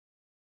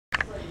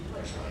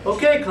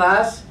Okay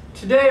class,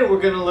 today we're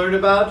going to learn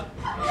about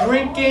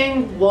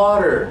drinking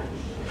water.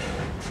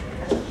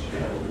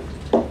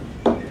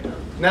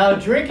 Now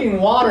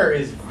drinking water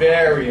is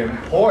very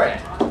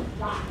important.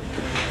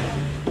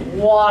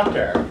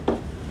 Water.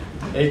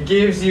 It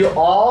gives you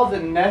all the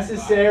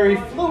necessary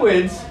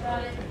fluids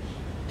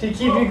to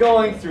keep you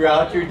going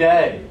throughout your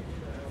day.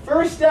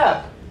 First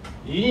step,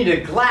 you need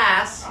a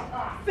glass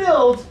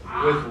filled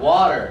with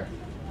water.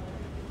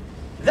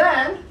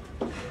 Then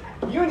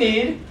you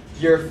need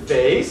your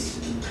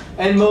face,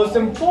 and most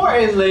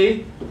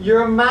importantly,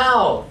 your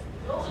mouth.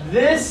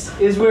 This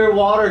is where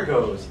water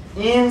goes,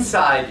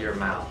 inside your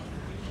mouth.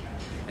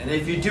 And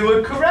if you do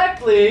it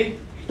correctly,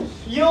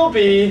 you'll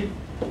be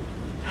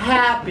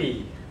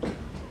happy.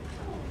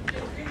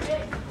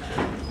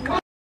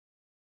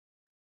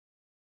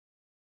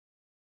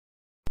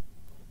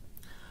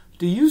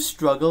 Do you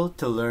struggle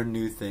to learn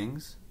new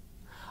things?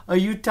 Are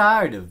you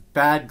tired of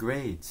bad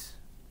grades?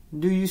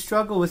 Do you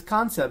struggle with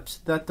concepts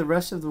that the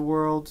rest of the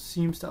world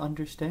seems to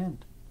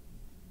understand?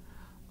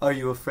 Are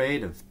you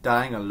afraid of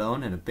dying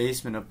alone in a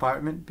basement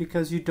apartment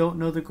because you don't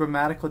know the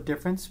grammatical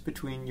difference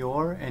between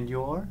your and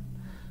your?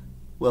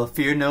 Well,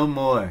 fear no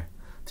more.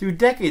 Through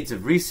decades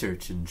of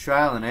research and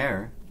trial and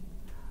error,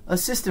 a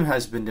system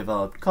has been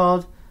developed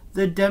called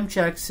the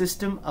Demchak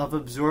System of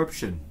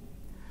Absorption.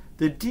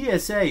 The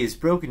DSA is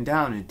broken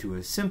down into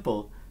a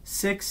simple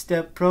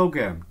 6-step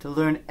program to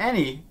learn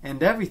any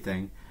and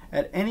everything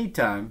at any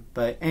time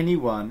by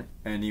anyone,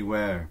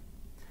 anywhere.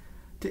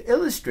 To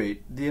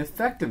illustrate the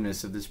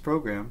effectiveness of this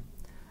program,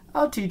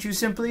 I'll teach you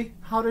simply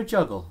how to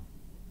juggle.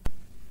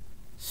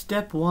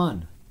 Step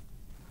 1.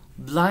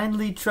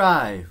 Blindly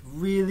try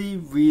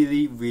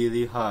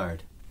really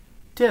hard.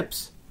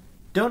 Tips.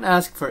 Don't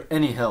ask for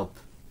any help,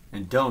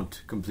 and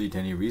don't complete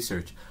any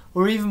research,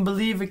 or even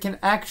believe it can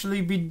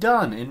actually be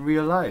done in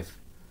real life.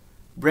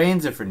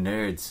 Brains are for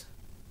nerds.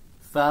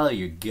 Follow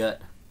your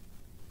gut.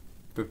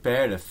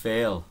 Prepare to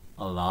fail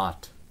a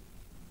lot.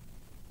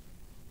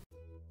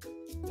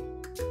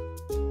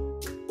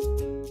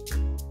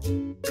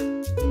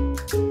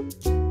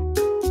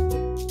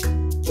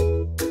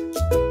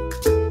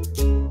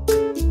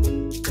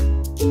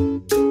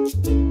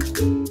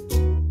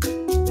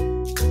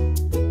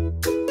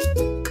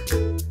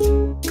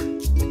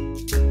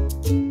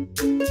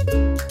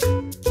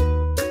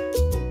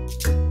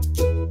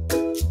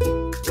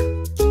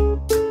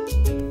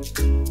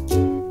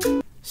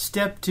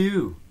 Step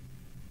 2.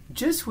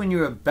 Just when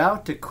you're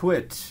about to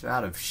quit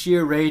out of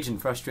sheer rage and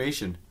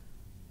frustration,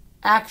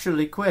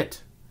 actually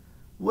quit.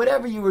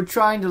 Whatever you were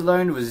trying to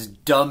learn was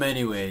dumb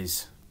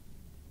anyways.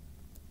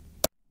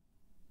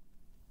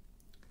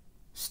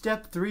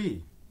 Step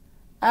 3.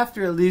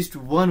 After at least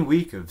 1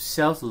 week of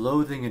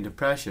self-loathing and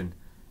depression,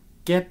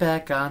 get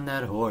back on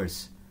that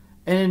horse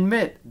and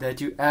admit that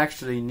you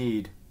actually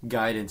need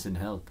guidance and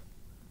help.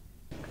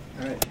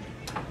 Alright.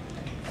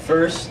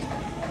 First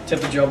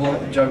tip of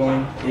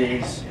juggling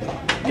is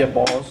get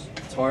balls.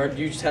 It's hard.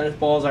 Use tennis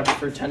balls. I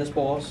prefer tennis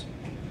balls.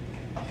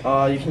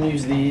 You can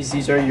use these.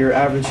 These are your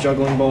average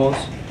juggling balls.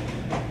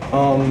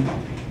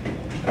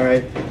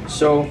 Alright,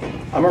 so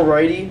I'm a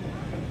righty,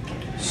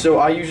 so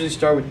I usually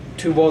start with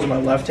 2 balls in my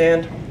left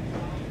hand.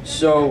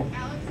 So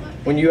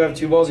when you have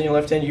 2 balls in your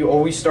left hand, you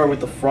always start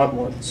with the front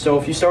one. So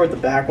if you start with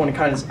the back one, it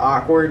kind of is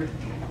awkward.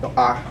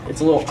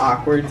 It's a little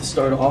awkward to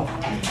start off,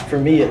 for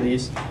me at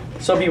least.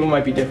 Some people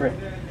might be different.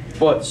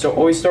 But, so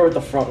always start with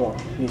the front one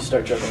when you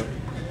start juggling.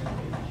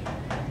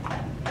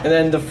 And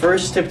then the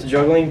first tip to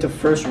juggling, to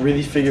first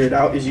really figure it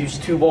out, is use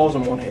 2 balls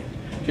in one hand.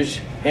 Just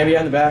hand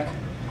behind the back,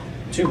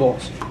 2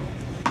 balls.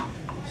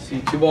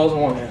 See, 2 balls in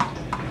one hand.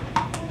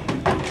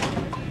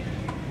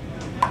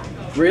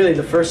 Really,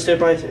 the first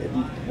tip,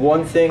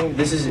 one thing,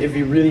 this is if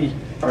you really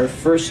are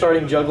first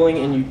starting juggling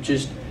and you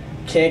just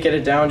can't get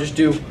it down, just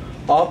do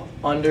up,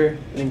 under,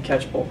 then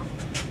catch ball.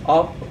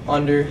 Up,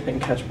 under,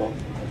 then catch ball.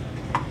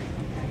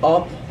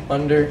 Up,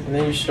 under, and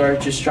then you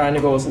start just trying to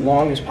go as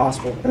long as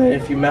possible. And then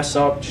if you mess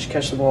up, just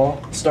catch the ball,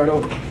 start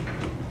over.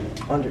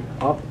 Under,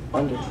 up,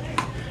 under.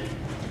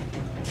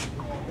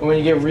 And when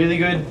you get really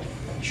good,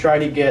 try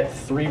to get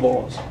 3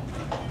 balls.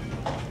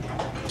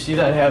 See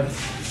that I have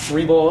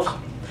 3 balls?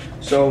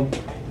 So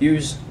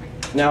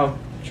now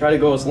try to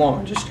go as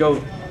long. Just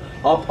go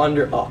up,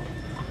 under, up,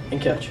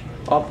 and catch.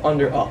 Up,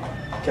 under, up,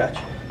 catch.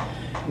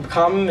 And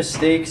common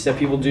mistakes that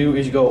people do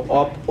is go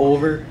up,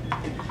 over.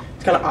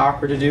 It's kind of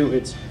awkward to do.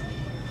 It's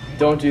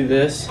don't do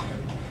this.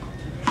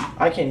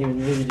 I can't even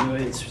really do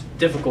it. It's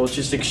difficult. It's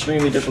just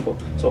extremely difficult.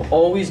 So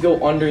always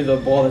go under the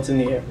ball that's in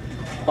the air.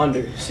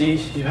 Under. See,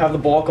 you have the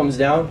ball comes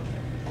down.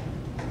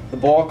 The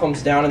ball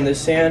comes down in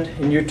this hand,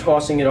 and you're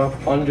tossing it up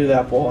under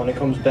that ball, and it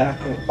comes back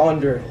and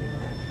under.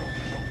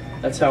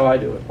 That's how I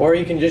do it. Or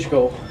you can just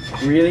go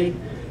really.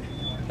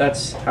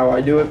 That's how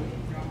I do it.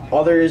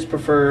 Others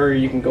prefer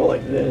you can go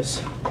like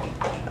this.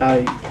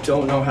 I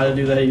don't know how to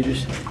do that. You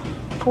just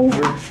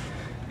over.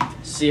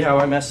 See how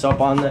I messed up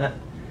on that?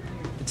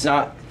 It's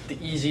not the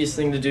easiest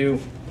thing to do,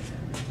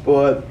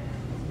 but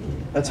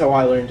that's how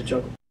I learned to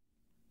juggle.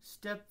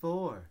 Step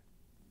 4.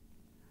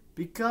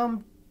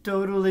 Become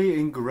totally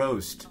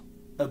engrossed,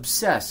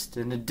 obsessed,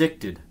 and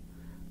addicted.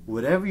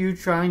 Whatever you're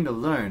trying to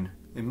learn,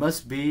 it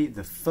must be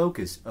the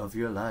focus of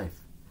your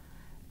life.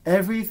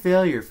 Every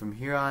failure from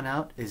here on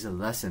out is a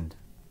lesson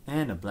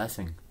and a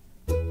blessing.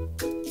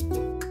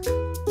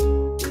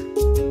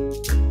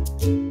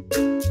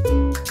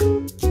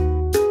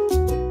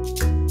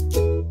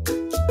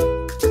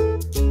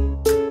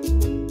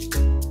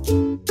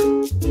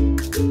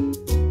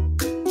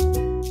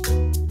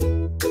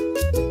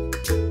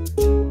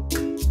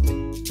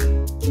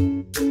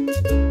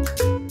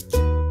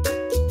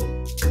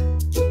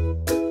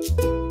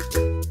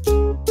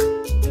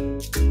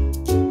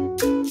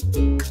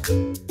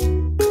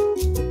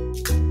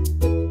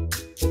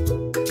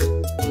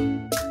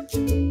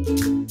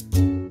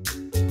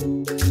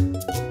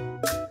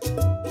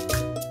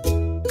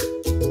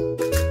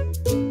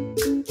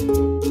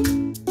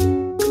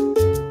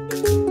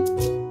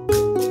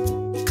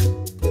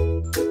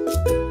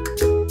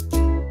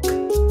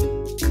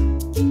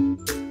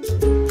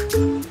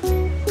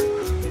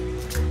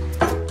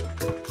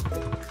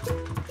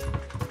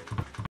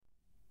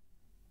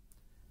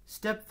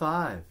 Step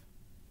 5.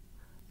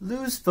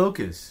 Lose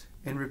focus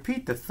and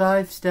repeat the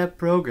 5-step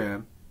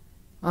program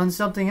on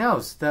something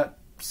else that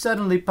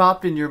suddenly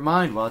popped in your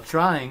mind while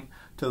trying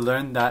to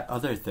learn that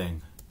other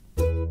thing.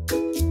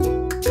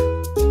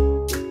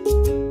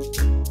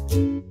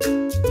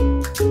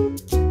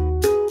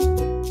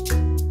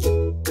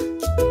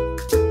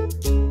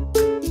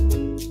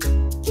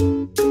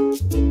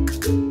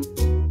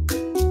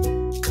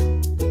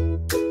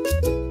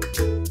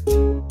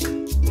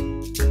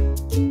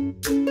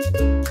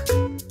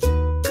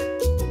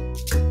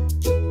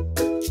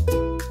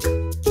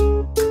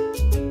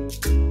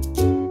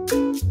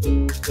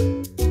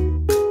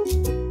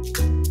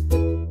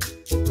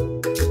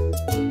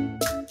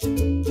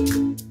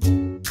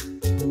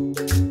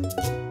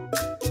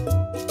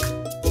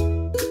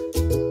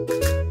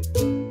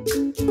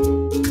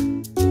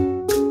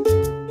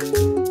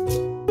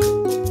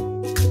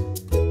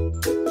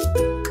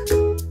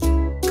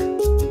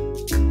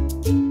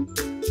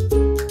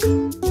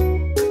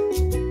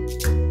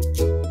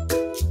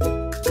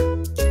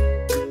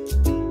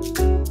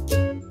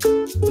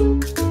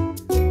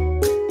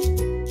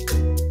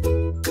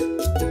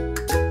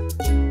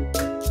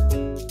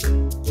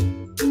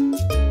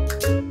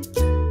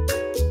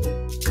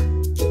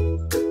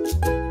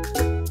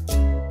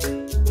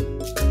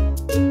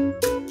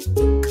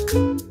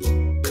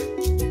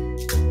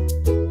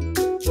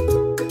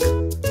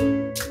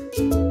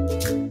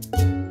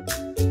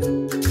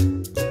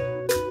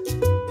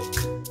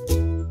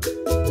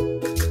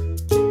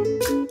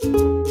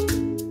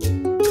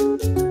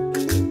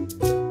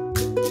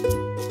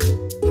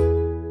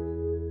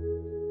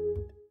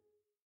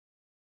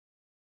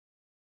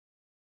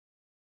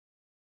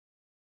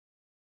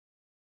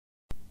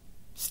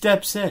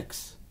 Step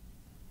 6.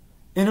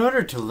 In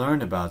order to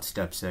learn about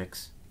Step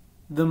 6,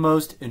 the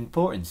most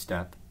important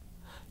step,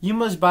 you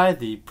must buy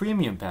the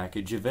premium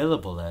package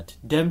available at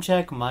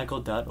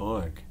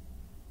demcheckmichael.org.